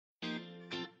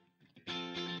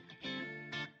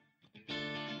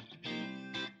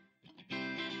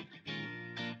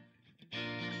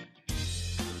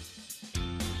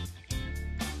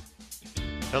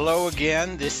Hello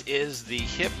again. This is the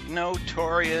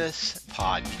Hypnotorious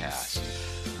Podcast.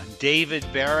 I'm David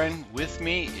Barron. With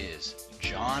me is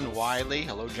John Wylie.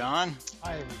 Hello, John.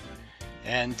 Hi, everybody.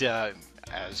 And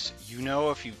as you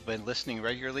know, if you've been listening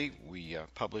regularly, we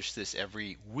publish this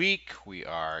every week. We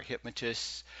are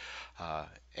hypnotists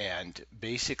and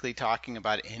basically talking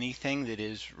about anything that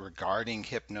is regarding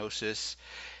hypnosis.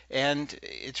 And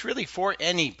it's really for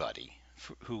anybody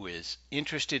who is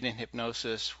interested in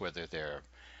hypnosis, whether they're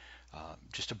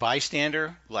just a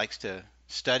bystander, likes to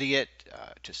study it,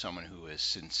 to someone who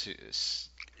is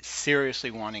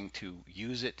seriously wanting to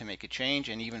use it to make a change,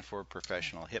 and even for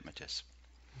professional hypnotists.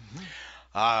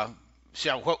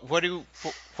 Mm-hmm.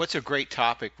 What's a great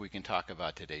topic we can talk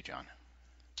about today, John?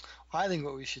 I think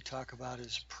what we should talk about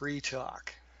is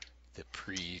pre-talk. The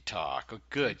pre-talk. Oh,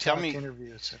 good. Tell me.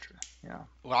 Interview, etc. Yeah.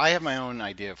 Well, I have my own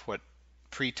idea of what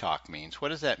pre-talk means. What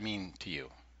does that mean to you?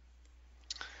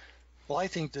 Well, I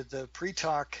think that the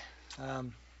pre-talk, I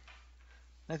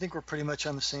think we're pretty much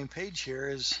on the same page here,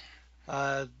 is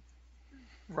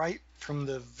right from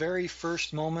the very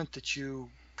first moment that you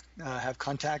have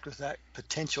contact with that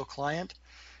potential client,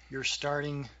 you're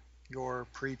starting your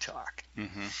pre-talk.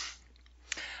 Mm-hmm.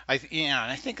 And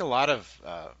I think a lot of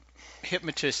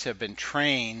hypnotists have been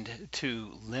trained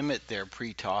to limit their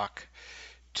pre-talk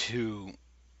to,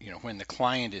 when the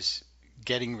client is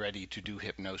getting ready to do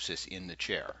hypnosis in the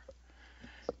chair.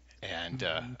 And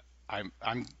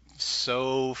I'm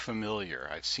so familiar.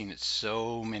 I've seen it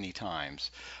so many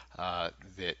times that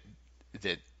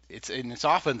it's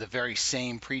often the very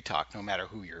same pre-talk, no matter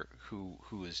who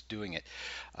is doing it,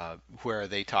 where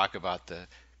they talk about the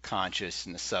conscious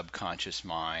and the subconscious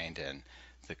mind and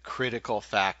the critical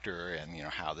factor, and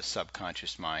how the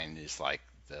subconscious mind is like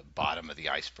the bottom of the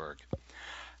iceberg.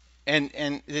 And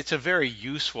it's a very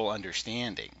useful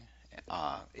understanding.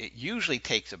 It usually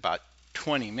takes about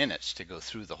 20 minutes to go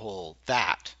through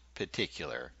that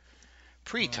particular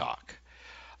pre-talk.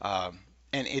 And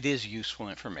it is useful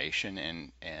information,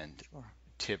 and Sure.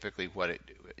 Typically what it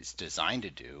is designed to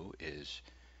do is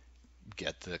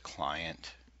get the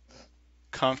client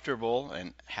comfortable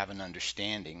and have an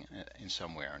understanding in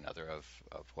some way or another of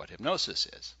what hypnosis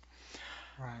is.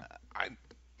 Right.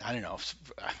 I don't know.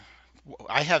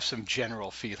 I have some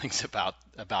general feelings about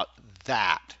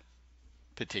that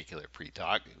particular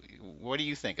pre-talk. What do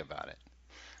you think about it?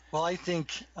 Well, I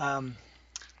think long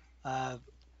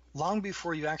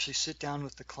before you actually sit down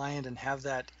with the client and have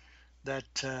that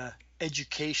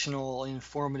educational,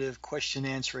 informative question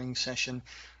answering session,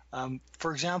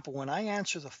 for example, when I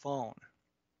answer the phone,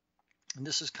 and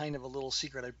this is kind of a little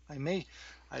secret I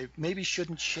maybe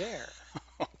shouldn't share.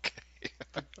 Okay.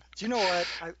 But do you know what?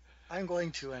 I'm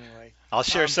going to anyway. I'll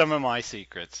share some of my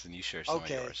secrets, and you share some of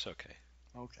yours. Okay.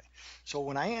 Okay. So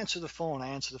when I answer the phone,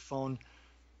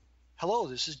 hello,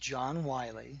 this is John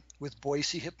Wylie with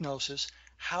Boise Hypnosis.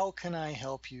 How can I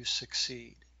help you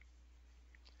succeed?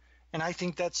 And I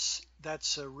think that's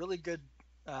a really good,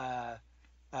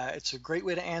 it's a great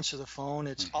way to answer the phone.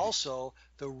 It's also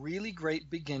the really great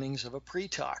beginnings of a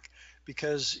pre-talk,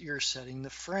 because you're setting the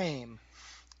frame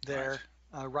there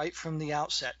right from the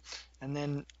outset. And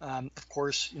then, of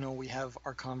course, we have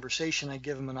our conversation. I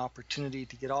give them an opportunity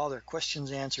to get all their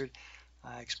questions answered.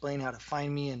 I explain how to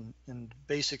find me and the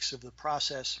basics of the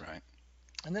process. Right.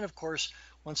 And then, of course,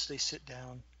 once they sit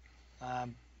down,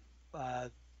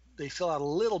 they fill out a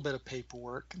little bit of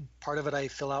paperwork. Part of it I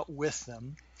fill out with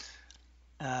them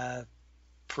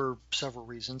for several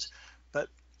reasons. But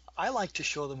I like to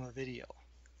show them a video.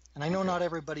 And I know not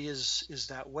everybody is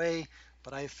that way,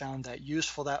 but I have found that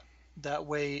useful. That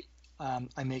way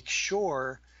I make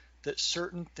sure that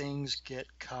certain things get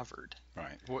covered.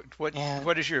 Right.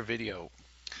 What is your video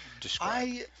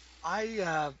describe?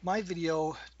 My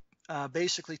video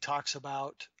basically talks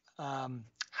about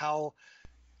how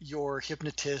your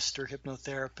hypnotist or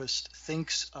hypnotherapist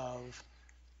thinks of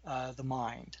the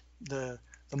mind, the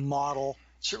model.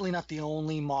 Certainly not the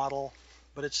only model,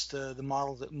 but it's the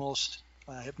model that most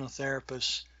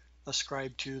hypnotherapists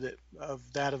ascribe to, of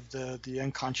the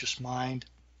unconscious mind.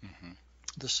 Mm-hmm.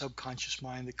 The subconscious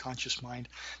mind, the conscious mind.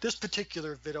 This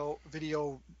particular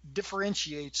video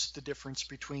differentiates the difference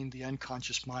between the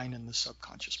unconscious mind and the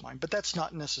subconscious mind, but that's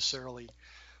not necessarily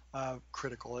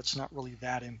critical. It's not really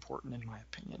that important in my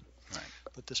opinion. Right.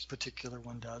 But this particular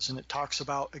one does, and it talks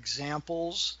about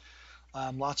examples,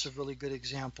 lots of really good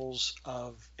examples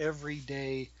of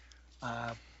everyday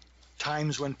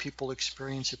times when people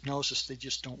experience hypnosis. They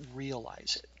just don't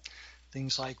realize it.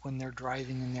 Things like when they're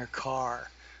driving in their car,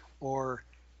 or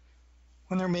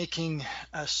when they're making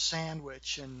a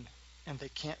sandwich and they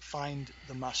can't find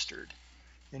the mustard,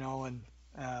 and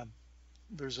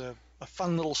there's a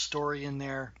fun little story in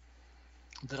there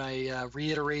that I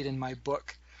reiterate in my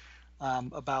book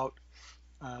about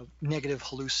negative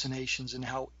hallucinations and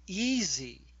how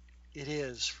easy it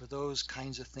is for those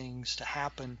kinds of things to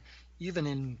happen, even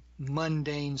in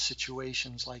mundane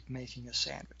situations like making a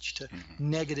sandwich, to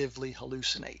negatively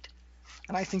hallucinate.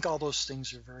 And I think all those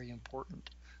things are very important.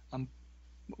 Um,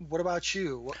 what about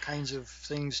you? What kinds of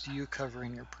things do you cover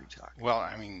in your pre-talk? Well,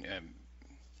 I mean,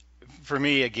 for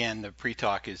me, again, the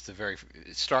pre-talk is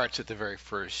it starts at the very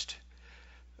first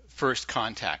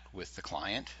contact with the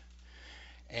client.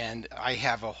 And I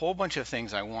have a whole bunch of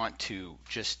things I want to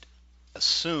just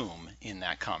assume in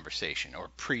that conversation or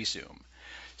presume.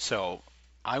 So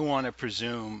I want to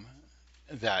presume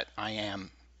that I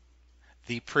am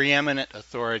the preeminent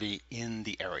authority in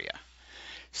the area.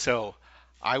 So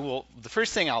the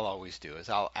first thing I'll always do is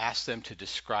I'll ask them to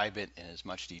describe it in as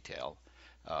much detail,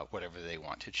 whatever they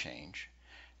want to change.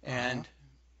 Uh-huh. And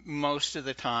most of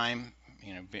the time,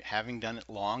 having done it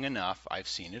long enough, I've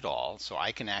seen it all. So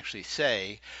I can actually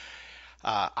say,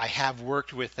 I have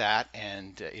worked with that,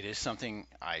 and it is something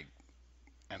I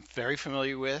am very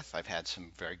familiar with. I've had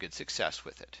some very good success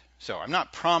with it. So I'm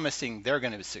not promising they're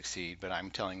going to succeed, but I'm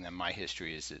telling them my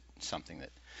history is something that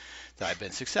I've been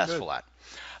Good. successful at.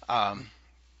 Um,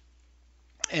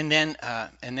 and then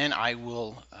I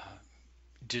will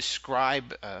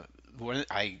describe. When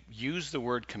I use the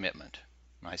word commitment,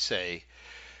 I say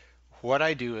what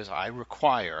I do is I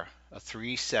require a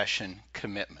 3-session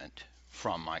commitment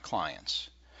from my clients,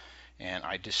 and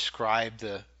I describe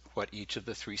what each of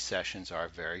the 3 sessions are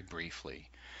very briefly.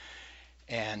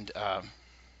 And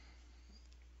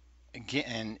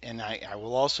again, and I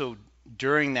will also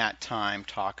during that time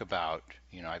talk about,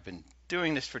 I've been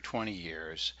doing this for 20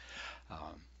 years.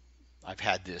 Um, I've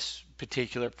had this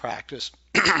particular practice,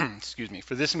 excuse me,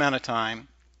 for this amount of time,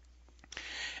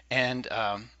 and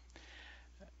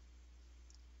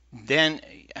then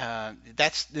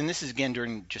then this is again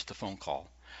during just a phone call.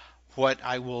 What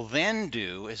I will then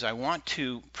do is I want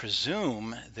to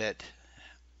presume that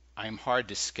I'm hard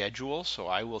to schedule, so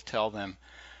I will tell them,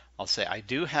 I'll say, I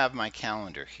do have my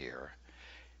calendar here.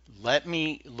 Let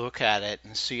me look at it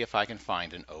and see if I can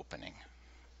find an opening.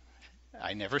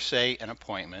 I never say an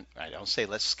appointment. I don't say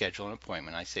let's schedule an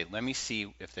appointment. I say let me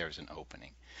see if there's an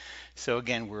opening. So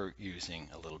again, we're using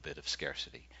a little bit of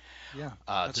scarcity. Yeah,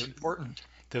 Uh, that's the, important.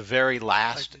 the very I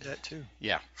last, do that too.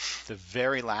 yeah, the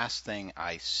very last thing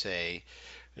I say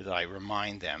that I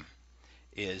remind them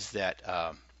is that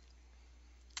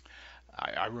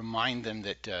I remind them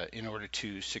that in order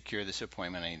to secure this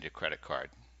appointment, I need a credit card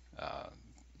uh,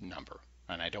 number.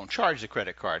 And I don't charge the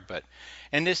credit card,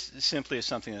 and this simply is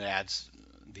something that adds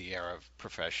the air of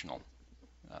professionalism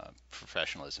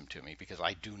to me, because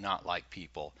I do not like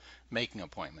people making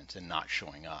appointments and not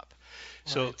showing up.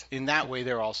 So Right. in that way,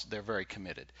 they're very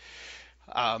committed.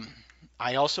 Um,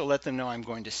 I also let them know I'm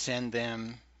going to send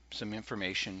them some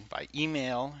information by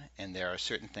email, and there are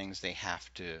certain things they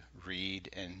have to read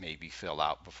and maybe fill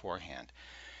out beforehand.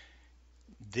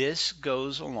 This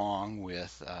goes along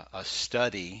with a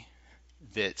study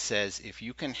that says if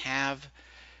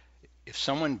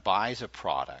someone buys a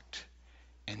product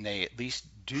and they at least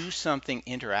do something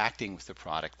interacting with the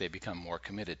product, they become more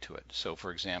committed to it. So,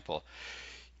 for example,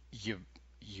 you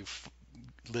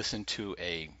listen to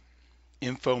a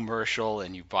infomercial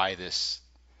and you buy this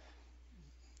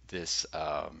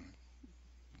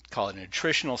call it a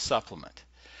nutritional supplement,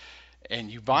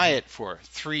 and you buy Hmm. it for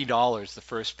 $3 the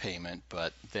first payment,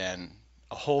 but then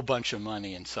a whole bunch of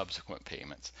money in subsequent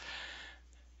payments.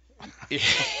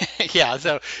 Yeah,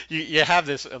 so you have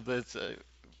this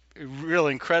real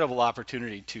incredible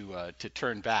opportunity to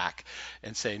turn back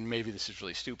and say maybe this is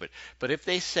really stupid. But if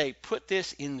they say put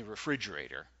this in the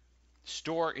refrigerator,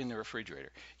 store in the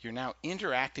refrigerator, you're now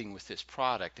interacting with this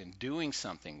product and doing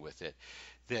something with it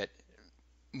that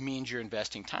means you're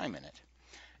investing time in it.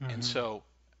 And Hmm. so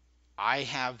I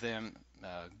have them.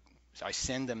 I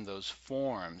send them those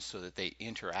forms so that they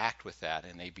interact with that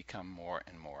and they become more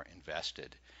and more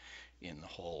invested in the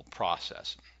whole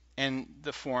process. And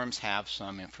the forms have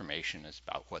some information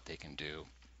about what they can do.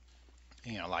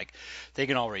 Like they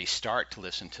can already start to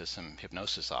listen to some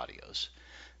hypnosis audios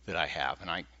that I have, and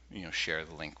I, share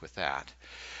the link with that.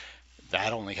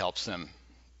 That only helps them,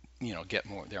 get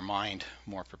their mind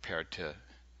more prepared to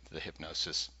the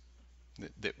hypnosis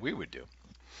that we would do.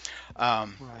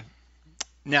 Um, Right.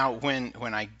 Now, when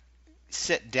I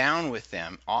sit down with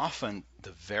them, often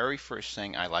the very first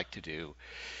thing I like to do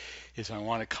is I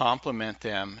want to compliment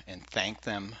them and thank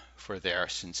them for their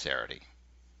sincerity,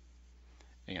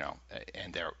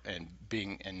 and they're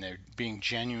being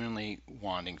genuinely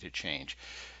wanting to change.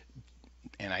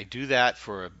 And I do that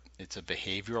it's a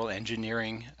behavioral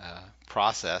engineering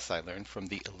process I learned from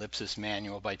the Ellipsis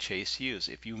Manual by Chase Hughes.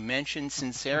 If you mention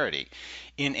sincerity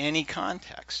in any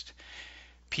context,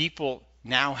 people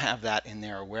now have that in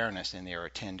their awareness and they are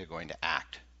tend to going to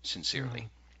act sincerely. Mm.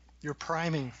 You're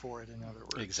priming for it, in other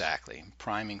words. Exactly,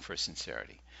 priming for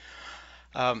sincerity.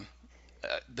 Um,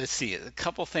 let's see, a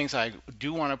couple things I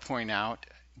do want to point out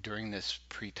during this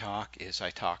pre-talk is I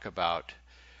talk about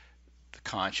the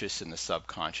conscious and the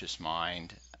subconscious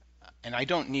mind. And I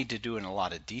don't need to do in a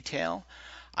lot of detail.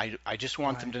 I just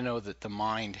want them Right. to know that the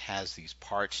mind has these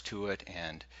parts to it.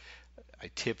 And I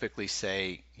typically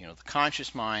say, the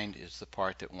conscious mind is the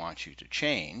part that wants you to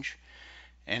change.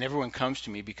 And everyone comes to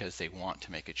me because they want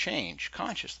to make a change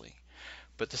consciously.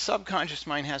 But the subconscious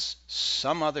mind has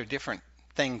some other different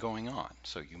thing going on.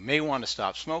 So you may want to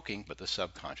stop smoking, but the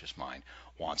subconscious mind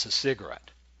wants a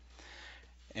cigarette.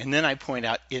 And then I point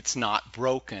out it's not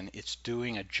broken. It's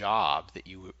doing a job that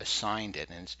you assigned it,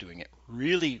 and it's doing it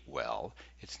really well.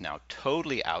 It's now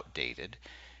totally outdated,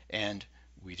 and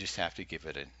we just have to give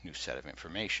it a new set of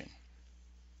information.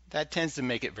 That tends to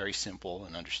make it very simple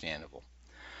and understandable.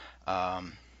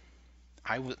 Um,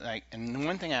 and the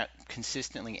one thing I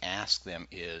consistently ask them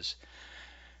is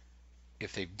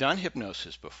if they've done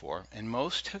hypnosis before, and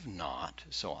most have not,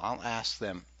 so I'll ask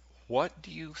them, what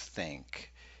do you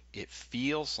think it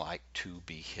feels like to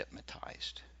be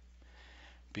hypnotized?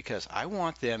 Because I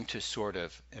want them to sort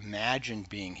of imagine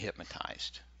being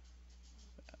hypnotized.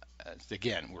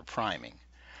 Again, we're priming.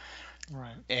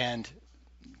 Right. And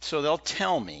so they'll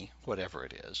tell me whatever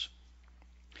it is,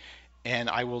 and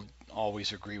I will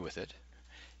always agree with it.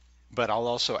 But I'll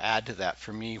also add to that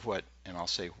I'll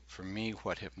say for me,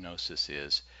 what hypnosis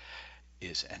is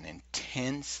an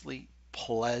intensely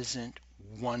pleasant,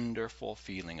 wonderful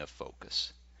feeling of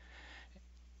focus.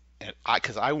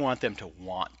 Because I want them to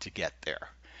want to get there.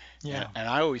 Yeah. And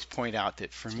I always point out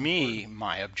that for It's me, important.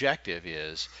 my objective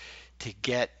is to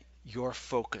get your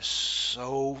focus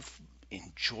so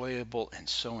enjoyable and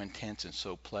so intense and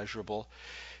so pleasurable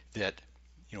that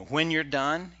when you're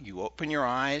done, you open your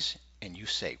eyes and you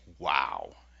say,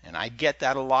 "Wow." And I get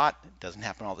that a lot. It doesn't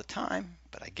happen all the time,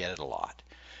 but I get it a lot.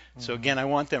 So Hmm. again, I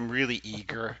want them really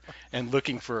eager and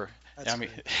looking for. That's I mean,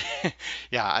 great.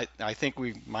 yeah, I think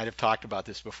we might have talked about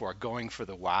this before. Going for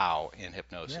the wow in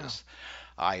Yeah. hypnosis.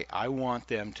 I want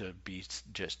them to be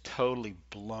just totally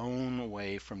blown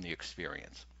away from the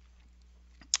experience,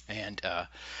 and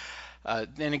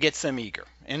then it gets them eager.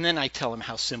 And then I tell them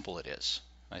how simple it is.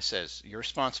 I says, your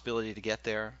responsibility to get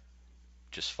there,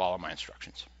 just follow my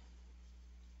instructions.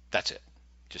 That's it.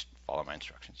 Just follow my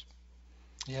instructions.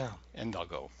 Yeah. And they'll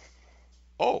go,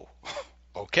 oh,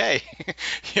 okay.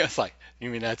 Yeah, it's like, you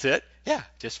mean that's it? Yeah,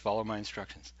 just follow my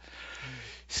instructions. Mm.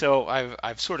 So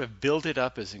I've sort of built it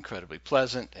up as incredibly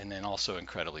pleasant and then also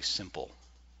incredibly simple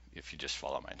if you just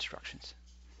follow my instructions.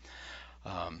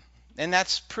 Um, and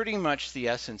that's pretty much the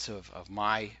essence of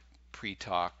my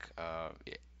pre-talk.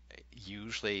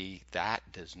 Usually that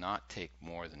does not take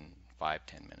more than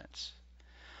 5-10 minutes.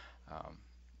 Um,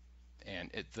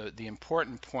 the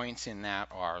important points in that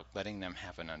are letting them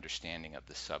have an understanding of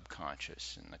the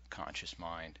subconscious and the conscious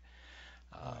mind.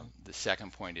 Right. The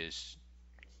second point is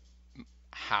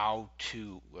how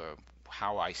to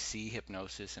how I see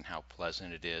hypnosis and how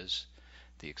pleasant it is,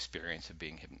 the experience of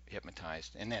being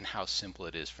hypnotized, and then how simple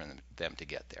it is for them to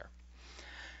get there.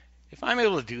 If I'm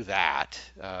able to do that,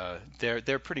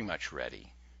 they're pretty much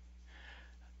ready.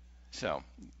 So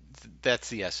that's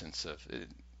the essence of it.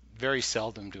 Very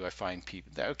seldom do I find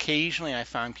people. Occasionally, I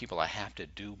find people I have to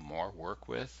do more work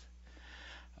with,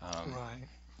 um, Right.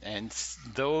 and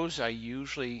those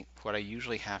what I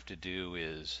usually have to do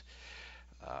is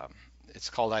um, it's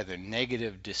called either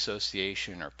negative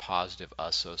dissociation or positive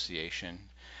association.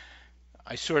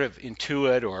 I sort of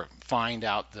intuit or find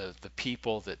out the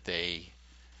people that they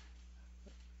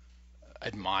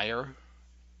admire,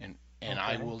 and Okay.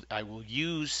 I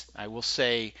will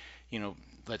say,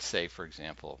 let's say for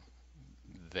example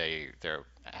they're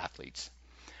athletes,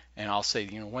 and I'll say,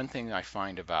 one thing I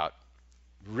find about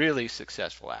really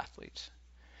successful athletes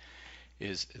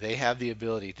is they have the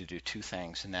ability to do two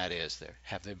things, and that is they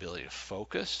have the ability to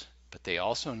focus, but they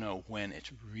also know when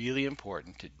it's really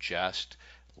important to just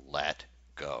let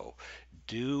go.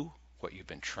 Do what you've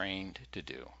been trained to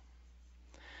do.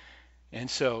 And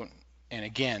so, and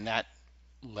again, that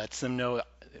lets them know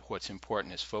what's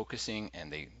important is focusing,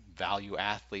 and they value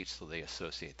athletes, so they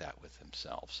associate that with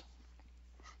themselves.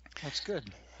 That's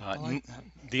good. Uh, I like that.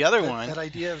 the other That one, that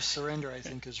idea of surrender, I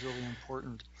think, is really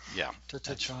important yeah, to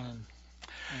touch that's on.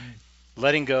 And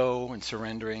letting go and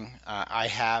surrendering. I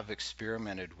have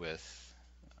experimented with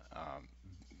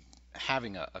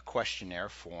having a questionnaire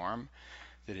form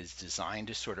that is designed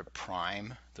to sort of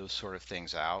prime those sort of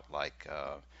things out, like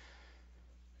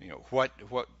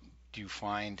what do you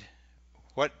find,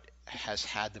 what has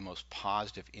had the most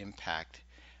positive impact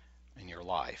in your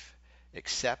life,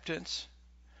 acceptance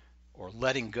or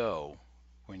letting go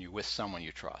when you're with someone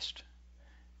you trust.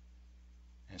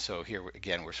 And so here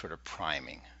again, we're sort of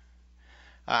priming.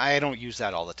 I don't use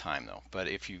that all the time though, but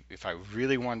if I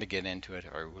really wanted to get into it,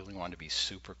 or I really wanted to be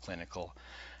super clinical,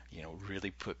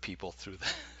 really put people through the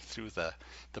through the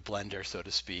blender, so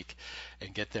to speak,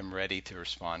 and get them ready to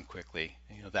respond quickly,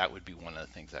 that would be one of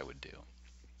the things I would do.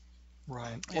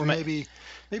 Right. It Or may,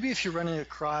 maybe if you're running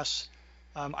across,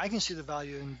 I can see the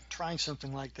value in trying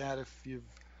something like that if you've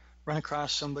run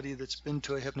across somebody that's been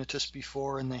to a hypnotist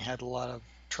before and they had a lot of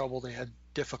trouble, they had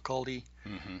difficulty,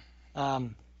 hmm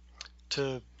um,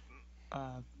 to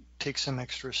uh, take some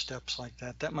extra steps like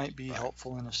that. That might be right,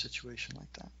 helpful in a situation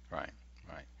like that. right,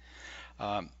 right.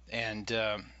 And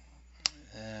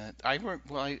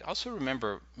I also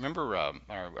remember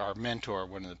our mentor,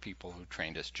 one of the people who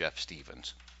trained us, Jeff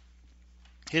Stevens.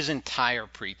 His entire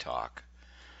pre-talk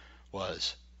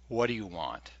was, "What do you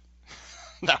want?"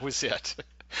 That was it.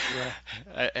 Yeah.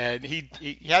 And he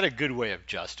had a good way of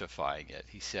justifying it.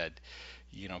 He said,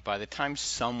 by the time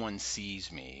someone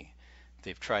sees me,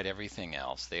 they've tried everything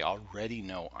else. They already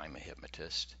know I'm a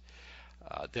hypnotist.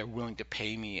 They're willing to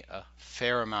pay me a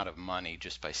fair amount of money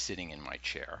just by sitting in my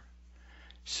chair.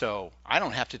 So I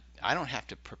don't have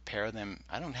to prepare them.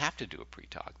 I don't have to do a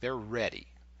pre-talk. They're ready.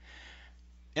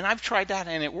 And I've tried that,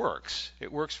 and it works.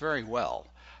 It works very well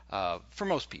for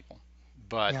most people.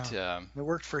 But Yeah. It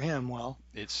worked for him well.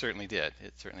 it certainly did.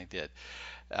 It certainly did.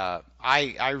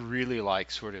 I really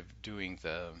like sort of doing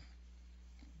the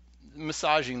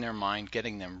massaging their mind,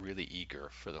 getting them really eager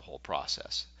for the whole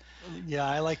process. Yeah,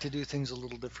 I like to do things a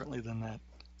little differently than that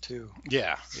too.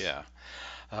 Yeah, yeah.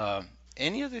 Uh,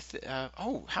 any other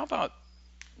how about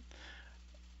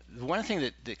the one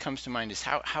thing that comes to mind is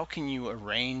how can you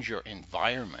arrange your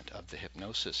environment of the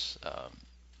hypnosis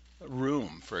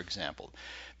room, for example,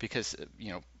 because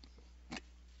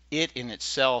it in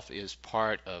itself is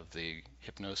part of the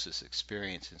hypnosis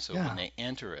experience, and so when Yeah. they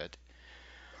enter it,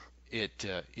 it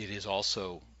is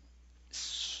also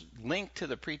linked to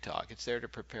the pre-talk. It's there to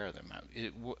prepare them.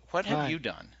 What have Right. you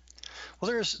done?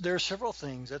 Well, there are several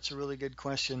things. That's a really good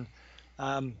question.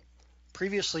 Um,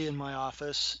 Previously in my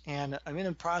office, and I'm in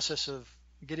the process of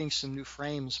getting some new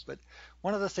frames, but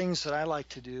one of the things that I like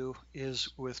to do is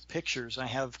with pictures. I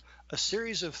have a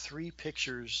series of 3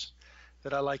 pictures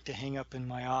that I like to hang up in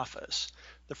my office.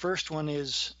 The first one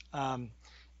is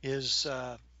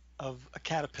of a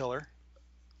caterpillar,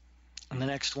 and the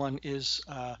next one is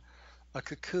a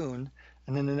cocoon,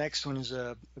 and then the next one is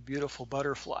a beautiful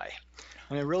butterfly.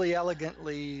 And it really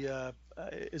elegantly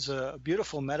is a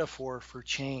beautiful metaphor for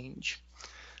change.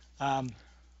 Um,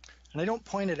 and I don't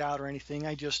point it out or anything.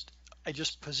 I just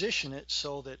position it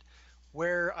so that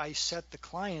where I set the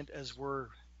client as we're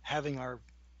having our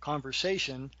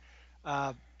conversation,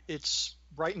 uh, it's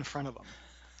right in front of them,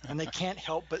 and they can't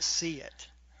help but see it.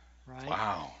 Right.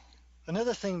 Wow.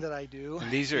 Another thing that I do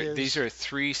And these is, are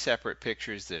three separate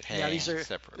pictures that yeah, hang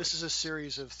separately. this is a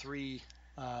series of 3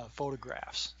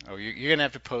 photographs. Oh, you're gonna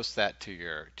have to post that to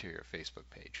your Facebook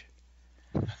page.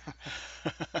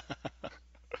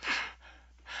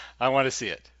 I want to see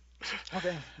it.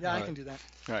 Okay, yeah, All I right. can do that.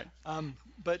 Right.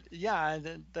 But yeah,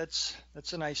 that's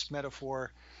a nice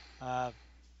metaphor. Uh,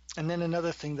 and then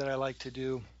another thing that I like to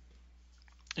do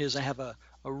is I have a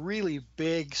really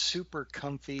big, super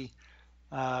comfy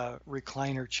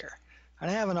recliner chair. And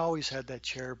I haven't always had that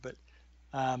chair, but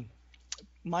um,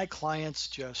 my clients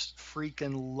just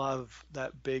freaking love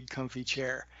that big, comfy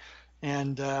chair.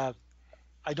 And I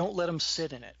don't let them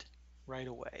sit in it right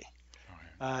away. All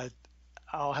right. Uh,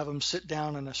 I'll have them sit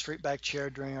down in a straight back chair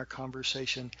during our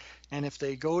conversation. And if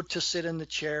they go to sit in the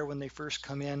chair when they first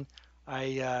come in,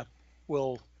 I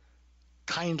will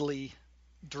kindly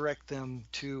direct them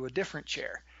to a different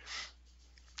chair.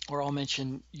 Or I'll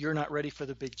mention, you're not ready for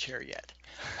the big chair yet.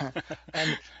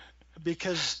 And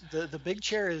because the big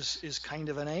chair is kind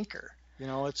of an anchor,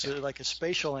 it's Yeah. like a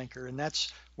spatial anchor, and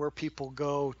that's where people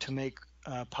go to make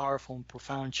powerful and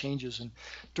profound changes. And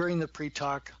during the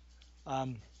pre-talk,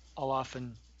 um, I'll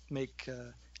often make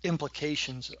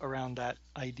implications around that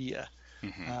idea,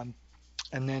 hmm um,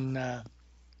 and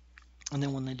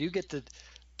then when they do get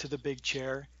to the big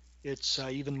chair, it's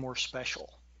even more special.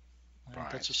 Right?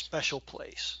 That's a Right. special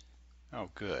place. Oh,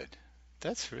 good.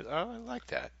 I like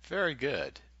that. Very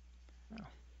good. Yeah.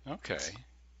 Okay.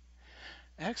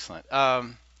 Excellent.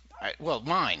 Well,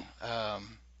 mine.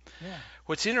 Yeah.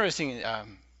 What's interesting,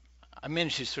 I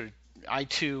managed to sort of, I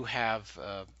too have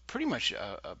pretty much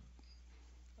a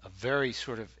very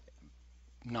sort of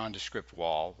nondescript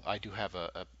wall. I do have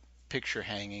a picture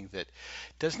hanging that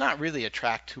does not really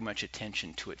attract too much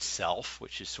attention to itself,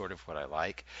 which is sort of what I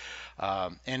like.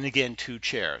 And again, two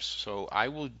chairs. So I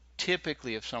will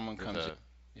typically, if someone comes,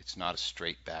 it's not a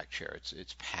straight back chair.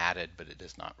 It's padded, but it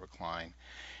does not recline.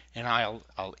 And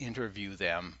I'll interview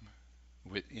them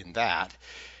in that.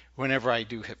 Whenever I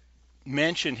do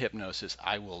mention hypnosis,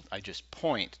 I just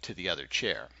point to the other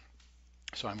chair.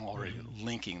 So I'm already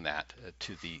linking that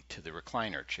to the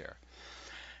recliner chair.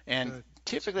 And Good.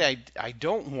 typically, I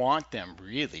don't want them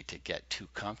really to get too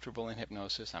comfortable in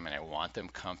hypnosis. I mean, I want them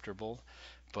comfortable,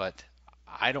 but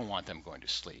I don't want them going to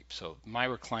sleep. So my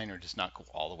recliner does not go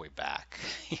all the way back.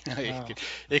 Oh,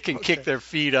 It can kick okay. their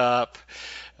feet up.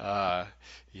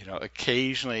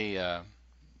 Occasionally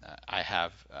I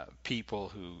have people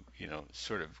who,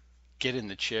 sort of get in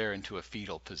the chair into a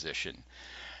fetal position.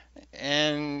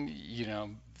 And,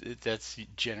 that's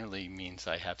generally means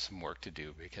I have some work to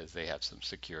do because they have some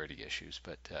security issues.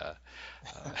 Uh,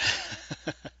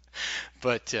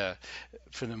 but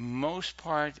for the most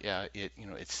part,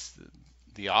 it's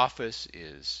the office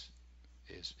is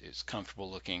comfortable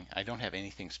looking. I don't have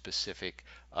anything specific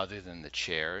other than the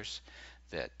chairs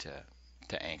that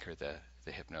to anchor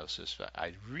the hypnosis. But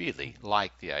I really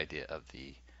like the idea of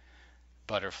the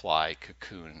butterfly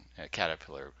cocoon,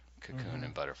 caterpillar cocoon Hmm.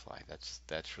 and butterfly.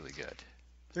 That's really good.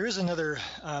 There is another,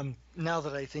 now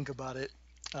that I think about it,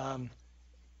 um,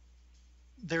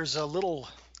 there's a little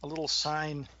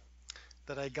sign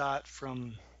that I got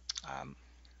from, I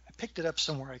picked it up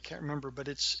somewhere, I can't remember, but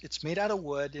it's made out of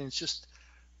wood, and it's just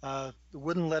the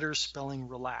wooden letters spelling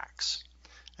relax.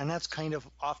 And that's kind of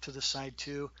off to the side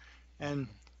too. And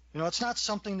Hmm. it's not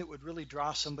something that would really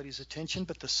draw somebody's attention,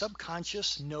 but the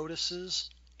subconscious notices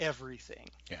everything.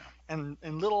 Yeah. And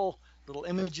little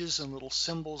images and little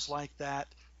symbols like that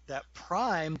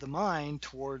prime the mind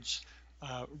towards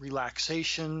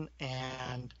relaxation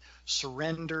and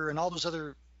surrender and all those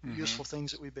other Hmm. useful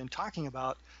things that we've been talking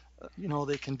about.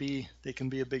 They can be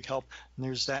a big help. And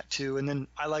there's that too. And then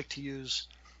I like to use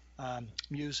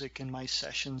music in my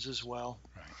sessions as well.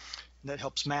 Right. And that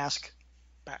helps mask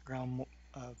background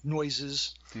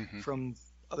noises Hmm. from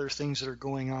other things that are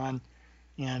going on,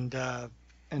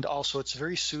 and also it's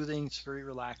very soothing, it's very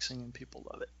relaxing, and people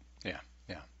love it. Yeah.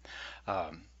 Yeah.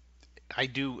 Um, I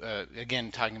do,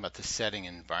 again, talking about the setting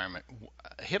and environment.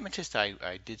 A hypnotist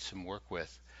I did some work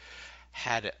with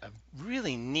had a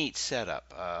really neat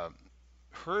setup.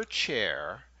 Her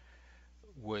chair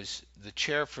was the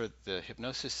chair for the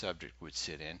hypnosis subject would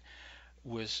sit in,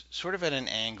 was sort of at an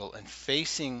angle and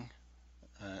facing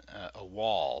a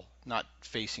wall, not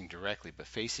facing directly, but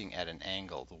facing at an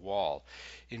angle, the wall,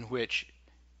 in which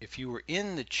if you were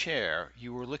in the chair,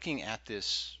 you were looking at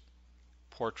this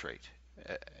portrait.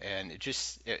 And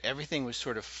everything was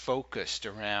sort of focused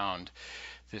around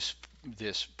this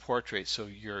this portrait. So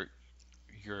your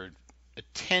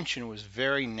attention was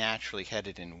very naturally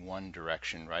headed in one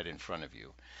direction, right in front of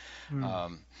you. Mm.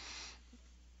 Um,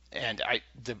 and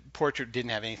the portrait didn't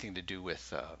have anything to do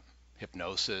with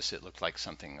hypnosis. It looked like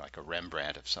something like a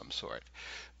Rembrandt of some sort,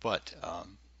 but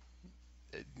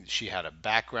she had a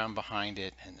background behind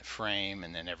it and the frame,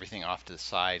 and then everything off to the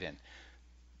side, and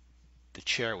the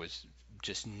chair was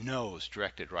just nose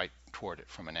directed right toward it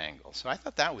from an angle. So I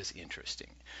thought that was interesting.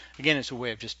 Again, it's a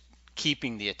way of just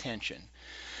keeping the attention.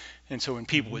 And so when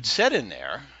people would Hmm. sit in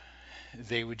there,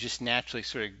 they would just naturally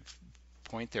sort of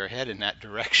point their head in that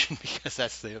direction because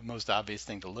that's the most obvious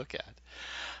thing to look at.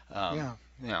 Um, Yeah.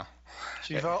 yeah.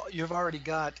 So you've already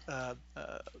got a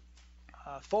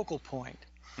focal point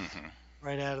Hmm.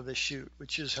 right out of the chute,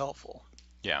 which is helpful.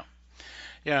 Yeah.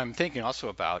 Yeah. I'm thinking also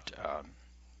about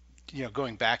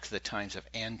going back to the times of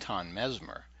Anton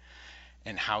Mesmer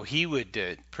and how he would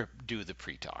do the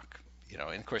pre-talk. And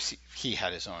of course he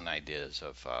had his own ideas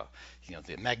of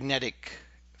the magnetic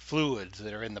fluids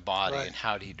that are in the body Right. and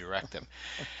how do he direct them.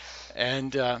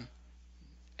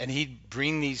 And he'd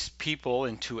bring these people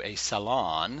into a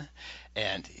salon,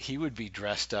 and he would be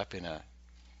dressed up in a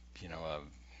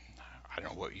I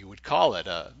don't know what you would call it,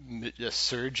 a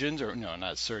surgeon's, or no,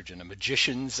 not a surgeon, a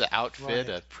magician's outfit,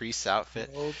 Right. a priest's outfit,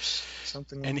 Ropes,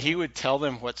 something and like he that. would tell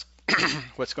them what's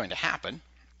what's going to happen,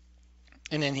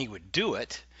 and then he would do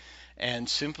it, and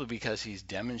simply because he's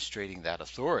demonstrating that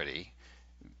authority,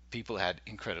 people had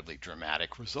incredibly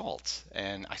dramatic results.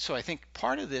 And so I think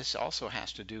part of this also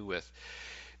has to do with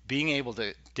being able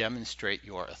to demonstrate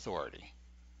your authority,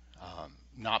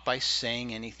 not by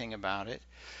saying anything about it,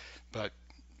 but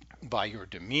by your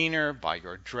demeanor, by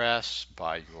your dress,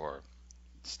 by your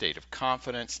state of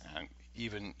confidence, and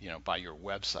even by your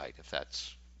website, if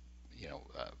that's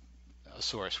a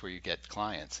source where you get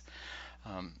clients.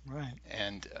 Um, Right.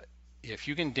 and if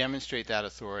you can demonstrate that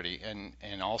authority,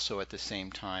 and also at the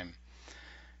same time,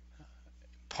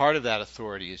 part of that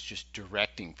authority is just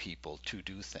directing people to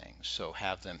do things. So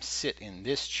have them sit in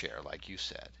this chair, like you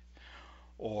said,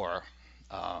 or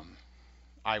um,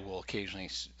 I will occasionally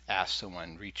ask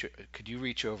someone, could you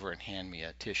reach over and hand me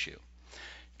a tissue?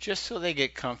 Just so they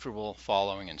get comfortable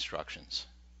following instructions,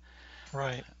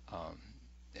 Right. um,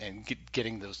 and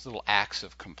getting those little acts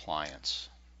of compliance.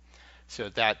 So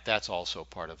that's also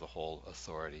part of the whole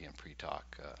authority and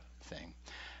pre-talk thing.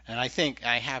 And I think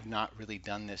I have not really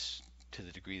done this to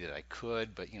the degree that I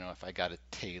could, but if I got a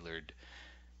tailored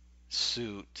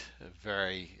suit, a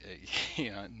very,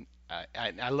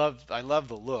 I love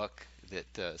the look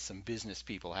that some business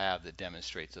people have that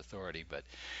demonstrates authority, but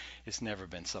it's never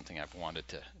been something I've wanted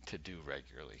to do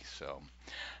regularly. So,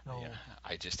 yeah, No.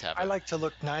 I just have I a like to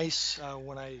look nice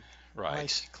when I right.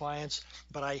 see clients,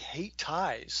 but I hate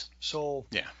ties. So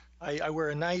Yeah, I wear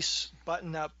a nice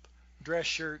button-up dress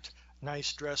shirt,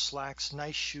 nice dress slacks,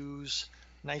 nice shoes,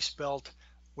 nice belt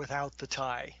without the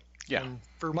tie. yeah, And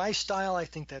for my style, I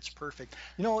think that's perfect.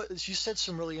 You said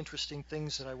some really interesting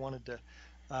things that I wanted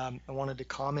to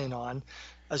comment on.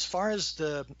 As far as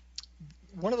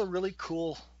one of the really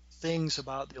cool things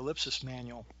about the Ellipsis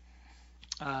manual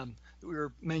that we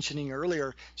were mentioning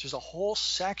earlier, is there's a whole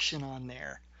section on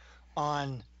there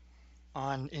on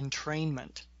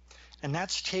entrainment, and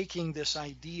that's taking this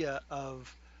idea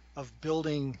of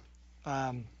building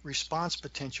response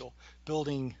potential,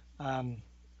 building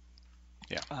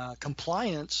yeah.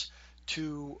 compliance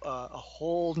to a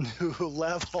whole new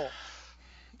level,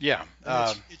 Yeah.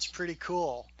 and it's pretty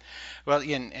cool. Well,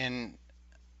 and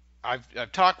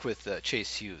I've talked with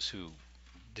Chase Hughes, who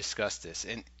discussed this,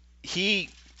 and he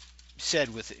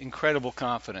said with incredible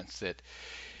confidence that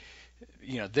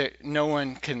no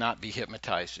one cannot be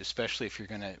hypnotized, especially if you're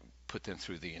going to put them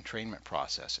through the entrainment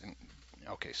process. And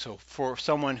okay, so for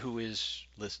someone who is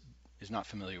not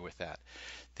familiar with that,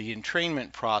 the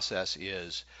entrainment process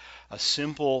is a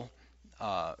simple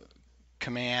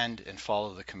command and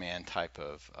follow the command type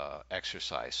of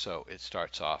exercise. So it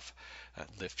starts off,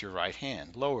 lift your right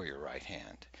hand, lower your right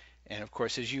hand, and of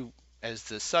course, as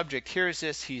the subject hears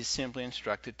this, he's simply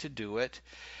instructed to do it.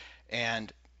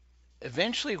 And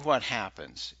eventually, what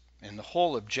happens, and the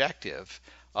whole objective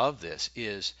of this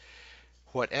is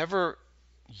whatever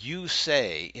you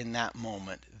say in that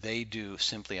moment, they do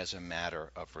simply as a matter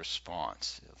of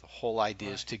response. The whole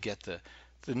idea is Right. to get the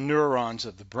neurons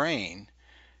of the brain,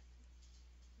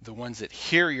 the ones that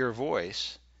hear your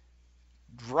voice,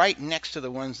 right next to the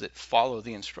ones that follow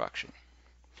the instruction,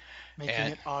 Making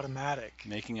and it automatic.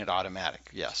 making it automatic.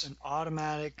 It's Yes. an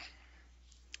automatic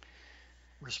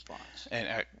response.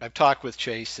 And I've talked with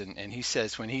Chase, and he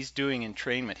says when he's doing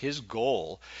entrainment, his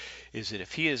goal is that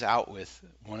if he is out with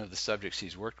one of the subjects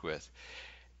he's worked with,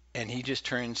 and he just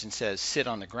turns and says, sit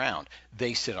on the ground,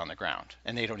 they sit on the ground,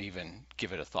 and they don't even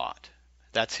give it a thought.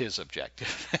 That's his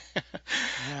objective.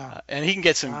 Yeah. And he can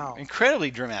get some Wow.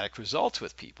 incredibly dramatic results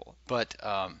with people. But,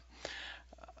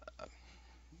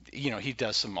 he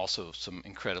does some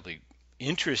incredibly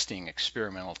interesting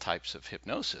experimental types of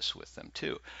hypnosis with them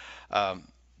too. Um,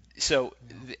 so,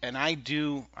 Yeah. and I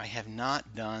have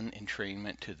not done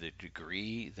entrainment to the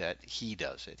degree that he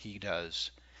does it.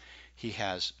 He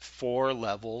has 4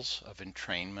 levels of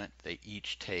entrainment. They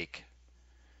each take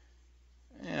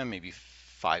maybe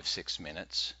 5-6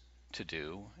 minutes to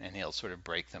do, and he'll sort of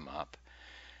break them up.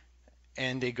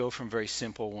 And they go from very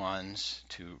simple ones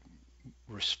to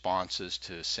responses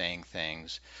to saying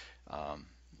things. Um,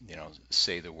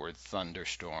 say the word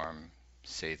thunderstorm,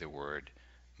 say the word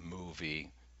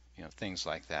movie, things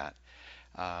like that.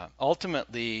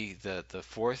 Ultimately, the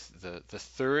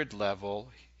third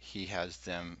level, he has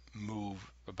them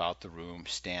move about the room,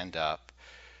 stand up,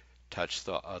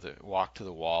 walk to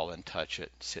the wall and touch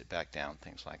it, sit back down,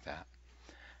 things like that.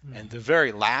 And the Hmm.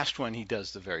 very last one, he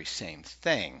does the very same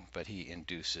thing, but he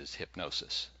induces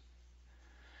hypnosis.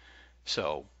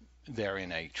 So they're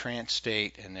in a trance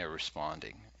state and they're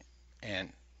responding.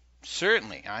 And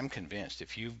certainly, I'm convinced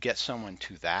if you get someone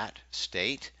to that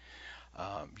state,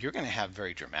 you're going to have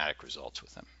very dramatic results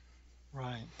with them.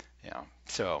 Right.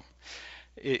 So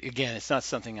again, it's not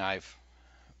something I've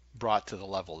brought to the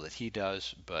level that he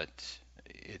does, but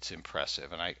it's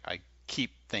impressive. And I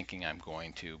keep thinking I'm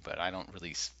going to, but I don't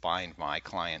really find my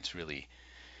clients really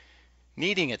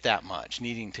needing it that much,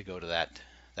 needing to go to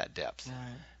that depth.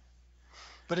 Right.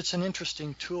 But it's an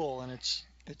interesting tool, and it's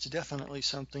definitely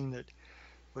something that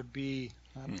would be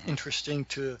Hmm. interesting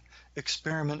to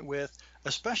experiment with,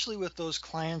 especially with those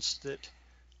clients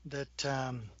that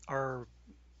are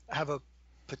have a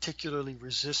particularly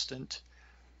resistant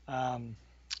um,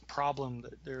 problem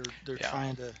that they're Yeah.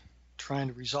 trying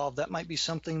to resolve. That might be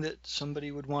something that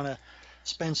somebody would want to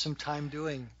spend some time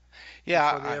doing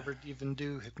before they Yeah. ever even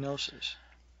do hypnosis.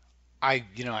 I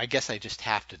guess I just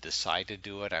have to decide to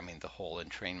do it. I mean, the whole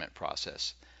entrainment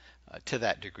process, to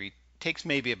that degree, takes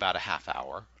maybe about a half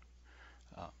hour.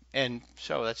 And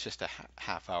so that's just a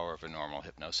half hour of a normal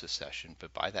hypnosis session.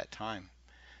 But by that time,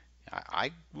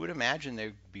 I would imagine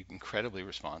they'd be incredibly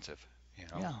responsive, you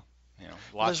know, Yeah.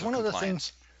 Well, lots there's of one other thing.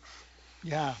 compliance.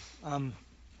 Yeah.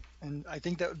 And I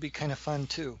think that would be kind of fun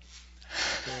too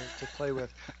to play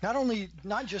with.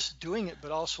 Not just doing it,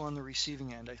 but also on the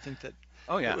receiving end. I think that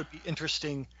Oh it yeah, would be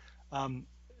interesting um,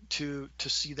 to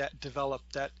see that develop,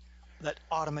 that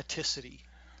automaticity,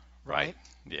 right. right?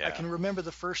 I Yeah. can remember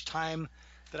the first time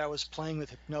that I was playing with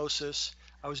hypnosis.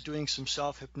 I was doing some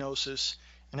self-hypnosis,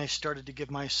 and I started to give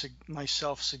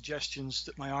myself suggestions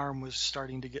that my arm was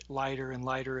starting to get lighter and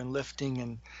lighter and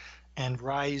lifting and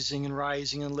rising and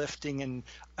rising and lifting, and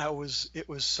it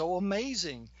was so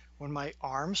amazing when my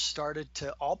arms started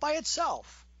to all by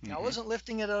itself. I Hmm. wasn't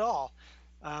lifting it at all.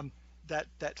 Um,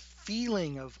 that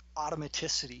feeling of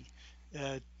automaticity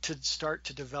to start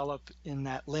to develop in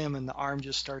that limb, and the arm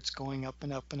just starts going up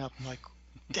and up and up. I'm like,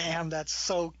 damn, that's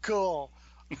so cool.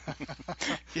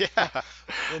 Yeah.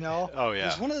 You know, Oh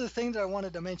there's yeah. one other thing that I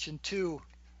wanted to mention too,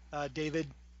 David,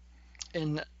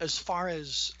 in as far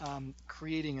as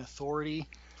creating authority,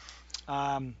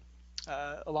 um,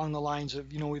 along the lines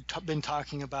of, we've been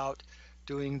talking about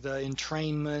doing the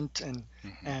entrainment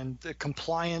Hmm. and the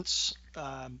compliance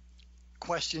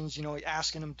questions,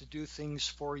 asking them to do things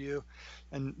for you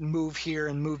and move here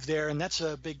and move there. And that's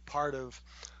a big part of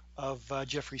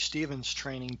Jeffrey Stevens'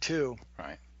 training too.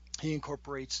 Right. He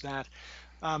incorporates that.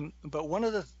 But one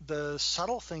of the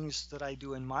subtle things that I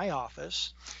do in my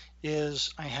office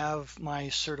is I have my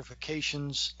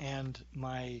certifications and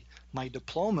my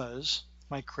diplomas,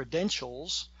 my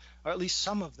credentials, or at least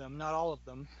some of them, not all of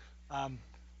them. Um,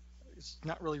 it's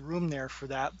not really room there for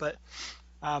that, but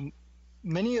um,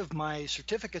 many of my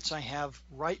certificates I have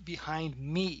right behind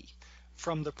me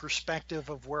from the perspective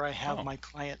of where I have Oh, my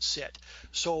clients sit.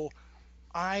 So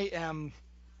I'm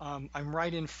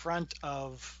right in front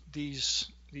of these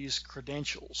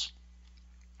credentials,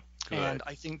 and good.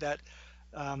 I think that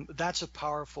that's a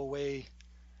powerful way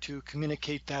to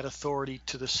communicate that authority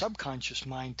to the subconscious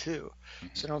mind too.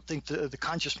 So I Hmm. don't think the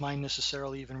conscious mind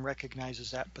necessarily even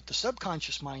recognizes that, but the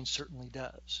subconscious mind certainly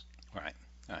does. Right.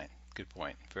 Right. Good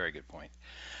point. Very good point.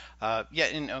 Yeah,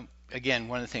 and again,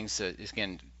 one of the things that is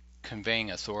again conveying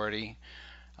authority.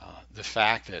 The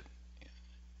fact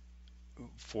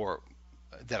for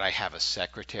that I have a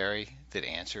secretary that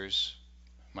answers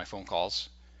my phone calls.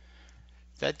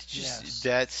 Yes.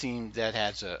 That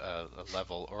adds a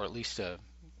level, or at least a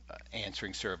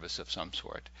answering service of some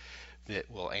sort that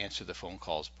will answer the phone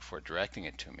calls before directing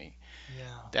it to me. Yeah.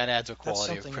 That adds a That's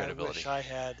quality of something I wish credibility. I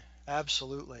had.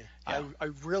 Absolutely. Yeah. I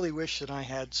really wish that I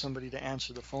had somebody to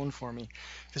answer the phone for me,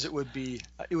 because it would be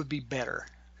better.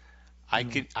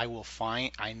 Mm. I will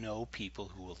find, I know people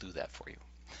who will do that for you.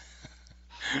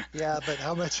 Yeah, but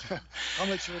how much how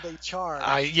much will they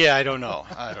charge? Yeah, I don't know.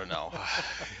 I don't know.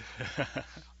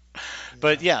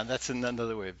 But Yeah. yeah, that's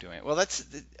another way of doing it. Well,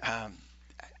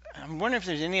 I'm wondering if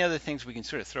there's any other things we can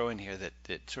sort of throw in here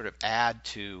that sort of add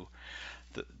to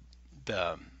the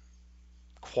the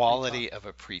Pre-talk. quality of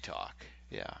a pre-talk.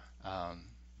 Yeah. Um,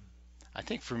 I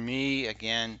think for me,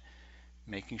 again,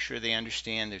 making sure they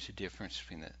understand there's a difference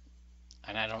between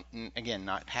and I don't, again,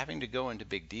 not having to go into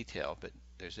big detail, but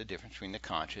there's a difference between the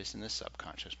conscious and the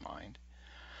subconscious mind.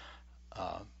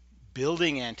 Uh,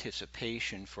 Building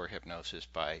anticipation for hypnosis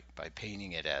by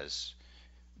painting it as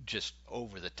just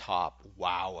over the top,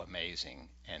 wow, amazing,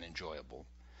 and enjoyable,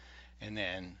 and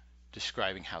then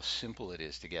describing how simple it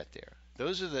is to get there.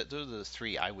 Those are the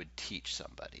three I would teach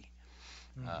somebody.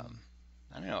 Hmm. Um,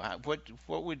 I don't know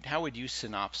how would you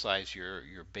synopsize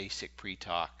your basic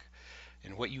pre-talk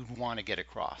and what you'd want to get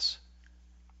across?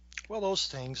 Well, those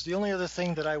things. The only other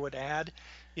thing that I would add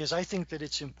is I think that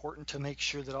it's important to make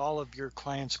sure that all of your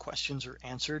clients' questions are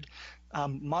answered.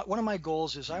 One of my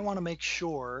goals is I want to make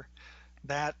sure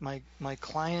that my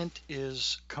client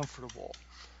is comfortable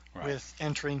Right. with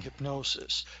entering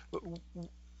hypnosis,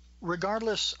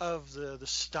 regardless of the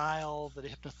style that a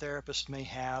hypnotherapist may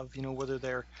have. Whether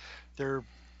they're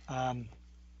um,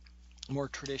 more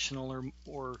traditional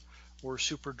or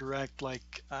super direct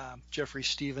like Jeffrey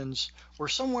Stevens, or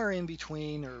somewhere in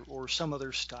between, or some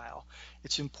other style.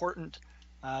 It's important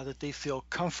that they feel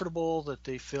comfortable, that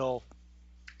they feel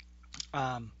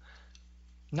um,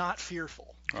 not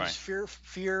fearful, because Right.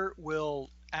 fear will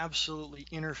absolutely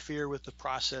interfere with the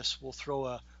process, will throw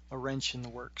a wrench in the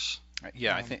works,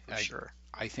 Yeah, for sure.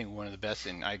 I think one of the best,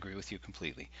 and I agree with you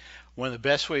completely. One of the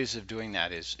best ways of doing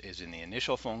that is in the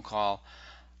initial phone call.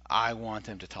 I want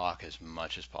them to talk as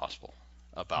much as possible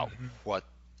about Hmm. what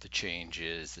the change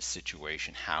is, the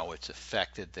situation, how it's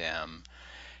affected them,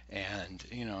 and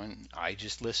and I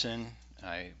just listen.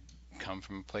 I come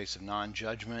from a place of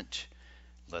non-judgment.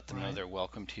 Let them know Right. they're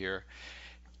welcomed here.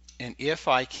 And if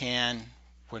I can,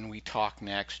 when we talk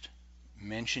next,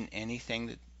 mention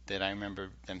anything that I remember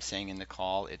them saying in the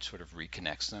call, it sort of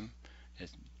reconnects them. It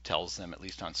tells them, at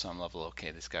least on some level,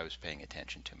 okay, this guy was paying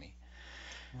attention to me.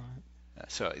 Right.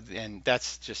 So, and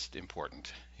that's just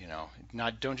important,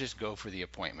 Not don't just go for the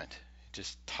appointment.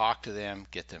 Just talk to them,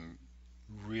 get them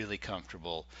really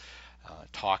comfortable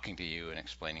talking to you and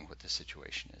explaining what the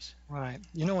situation is. Right.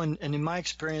 And in my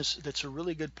experience, that's a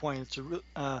really good point.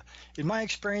 In my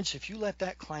experience, if you let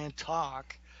that client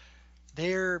talk,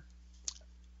 they're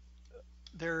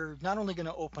they're not only going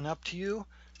to open up to you,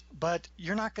 but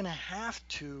you're not going to have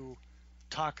to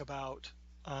talk about,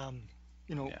 um,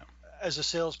 you know, Yeah, as a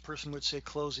salesperson would say,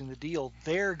 closing the deal.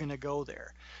 They're going to go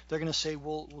there. They're going to say,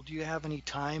 well, do you have any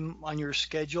time on your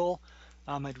schedule?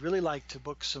 I'd really like to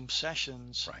book some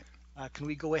sessions. right. Can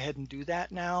we go ahead and do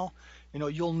that now?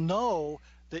 You'll know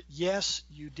that yes,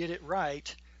 you did it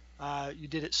right. You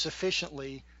did it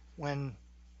sufficiently when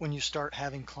when you start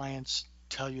having clients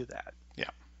tell you that. Yeah,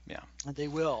 yeah, And they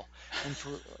will. And for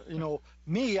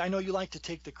me, I know you like to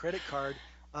take the credit card.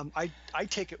 I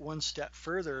take it one step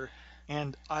further,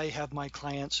 and I have my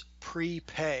clients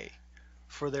prepay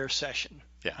for their session.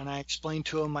 yeah, And I explain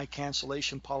to them my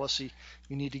cancellation policy.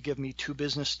 You need to give me 2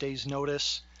 business days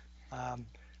notice, um,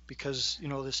 because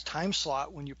this time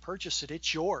slot, when you purchase it,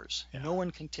 it's yours. yeah, No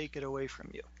one can take it away from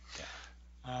you. yeah.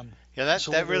 Um, Yeah, that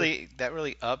so that whether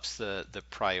really ups the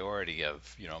priority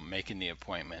of making the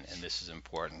appointment, and this is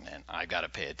important, and I got to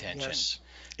pay attention. Yes,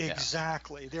 Yeah.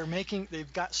 exactly.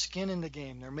 They've got skin in the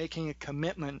game. They're making a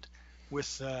commitment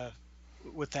with uh,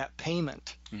 with that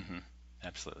payment. Hmm.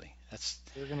 Absolutely. That's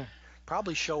They're gonna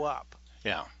probably show up.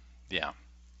 yeah, yeah.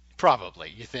 Probably.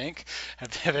 You think?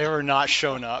 Have they ever not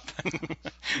shown up?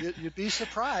 You'd be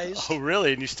surprised, Oh,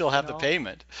 really? And you still you have the know.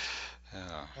 payment?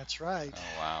 Oh, That's right.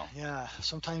 oh wow. Yeah,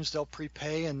 sometimes they'll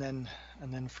prepay and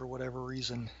then for whatever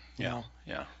reason, you Yeah, know,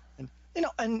 yeah, and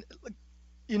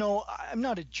I'm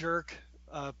not a jerk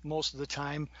most of the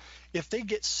time. If they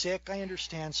get sick, I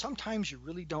understand. Sometimes you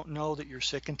really don't know that you're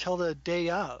sick until the day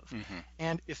of. hmm,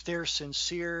 And if they're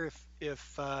sincere,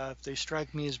 if they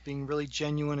strike me as being really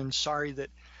genuine and sorry that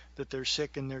they're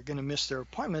sick and they're going to miss their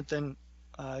appointment, then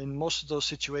in most of those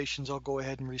situations, I'll go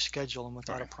ahead and reschedule them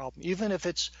without a right, problem, even if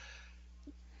it's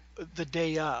the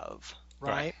day of,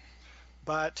 right. right?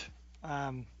 But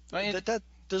Well, that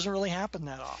doesn't really happen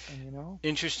that often.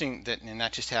 interesting that, and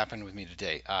that just happened with me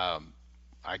today.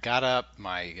 I got up,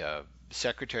 my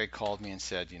secretary called me and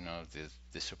said,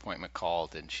 this appointment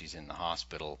called and she's in the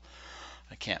hospital.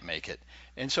 I can't make it.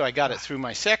 And so I got it Ah, through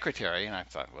my secretary, and I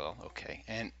thought, well, okay.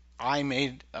 And I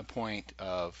made a point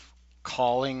of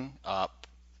calling up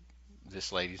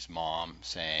this lady's mom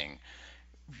saying,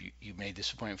 you made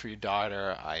this appointment for your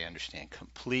daughter. I understand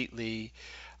completely.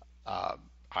 Uh,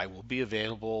 I will be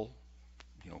available,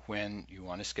 when you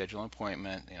want to schedule an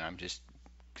appointment, and I'm just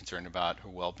concerned about her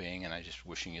well-being, and I just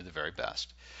wishing you the very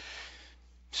best.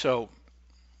 So,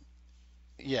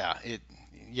 yeah,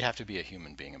 you have to be a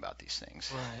human being about these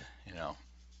things, right. you know.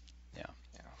 Yeah.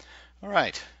 Yeah. All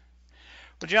right.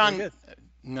 Well, Very John, good.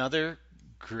 another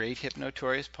great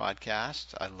Hypnotorious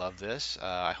podcast. I love this.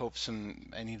 I hope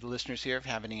any of the listeners here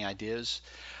have any ideas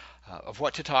of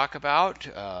what to talk about.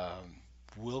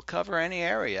 We'll cover any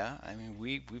area. I mean,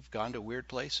 we've gone to weird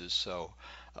places, so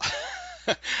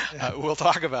Yeah. we'll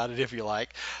talk about it if you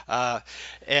like.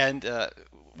 And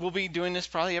we'll be doing this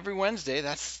probably every Wednesday.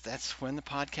 That's when the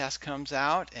podcast comes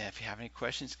out. And if you have any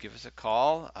questions, give us a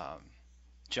call.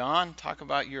 John, talk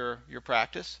about your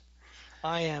practice.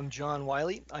 I am John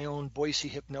Wylie. I own Boise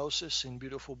Hypnosis in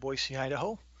beautiful Boise,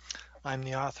 Idaho. I'm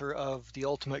the author of The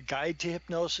Ultimate Guide to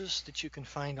Hypnosis that you can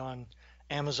find on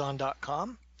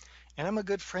Amazon.com. And I'm a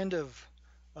good friend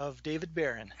of David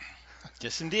Barron.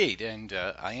 Yes, indeed. And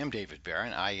I am David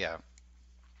Barron. I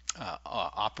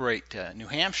operate New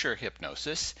Hampshire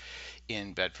Hypnosis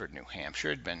in Bedford, New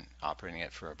Hampshire. I've been operating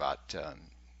it for about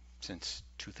since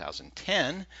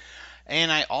 2010.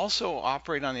 And I also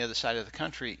operate on the other side of the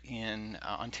country in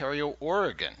Ontario,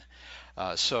 Oregon.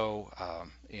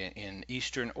 In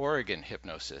Eastern Oregon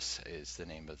Hypnosis is the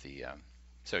name of the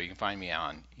So you can find me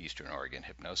on Eastern Oregon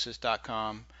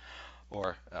Hypnosis.com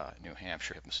or New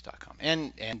Hampshire Hypnosis.com.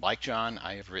 And like John,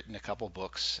 I have written a couple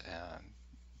books.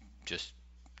 Just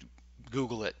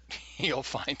Google it, you'll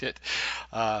find it.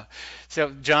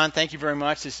 So John, thank you very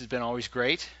much. This has been always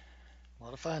great. A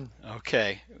lot of fun.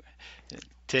 Okay,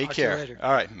 take Talk to you care. later.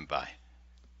 All right, bye.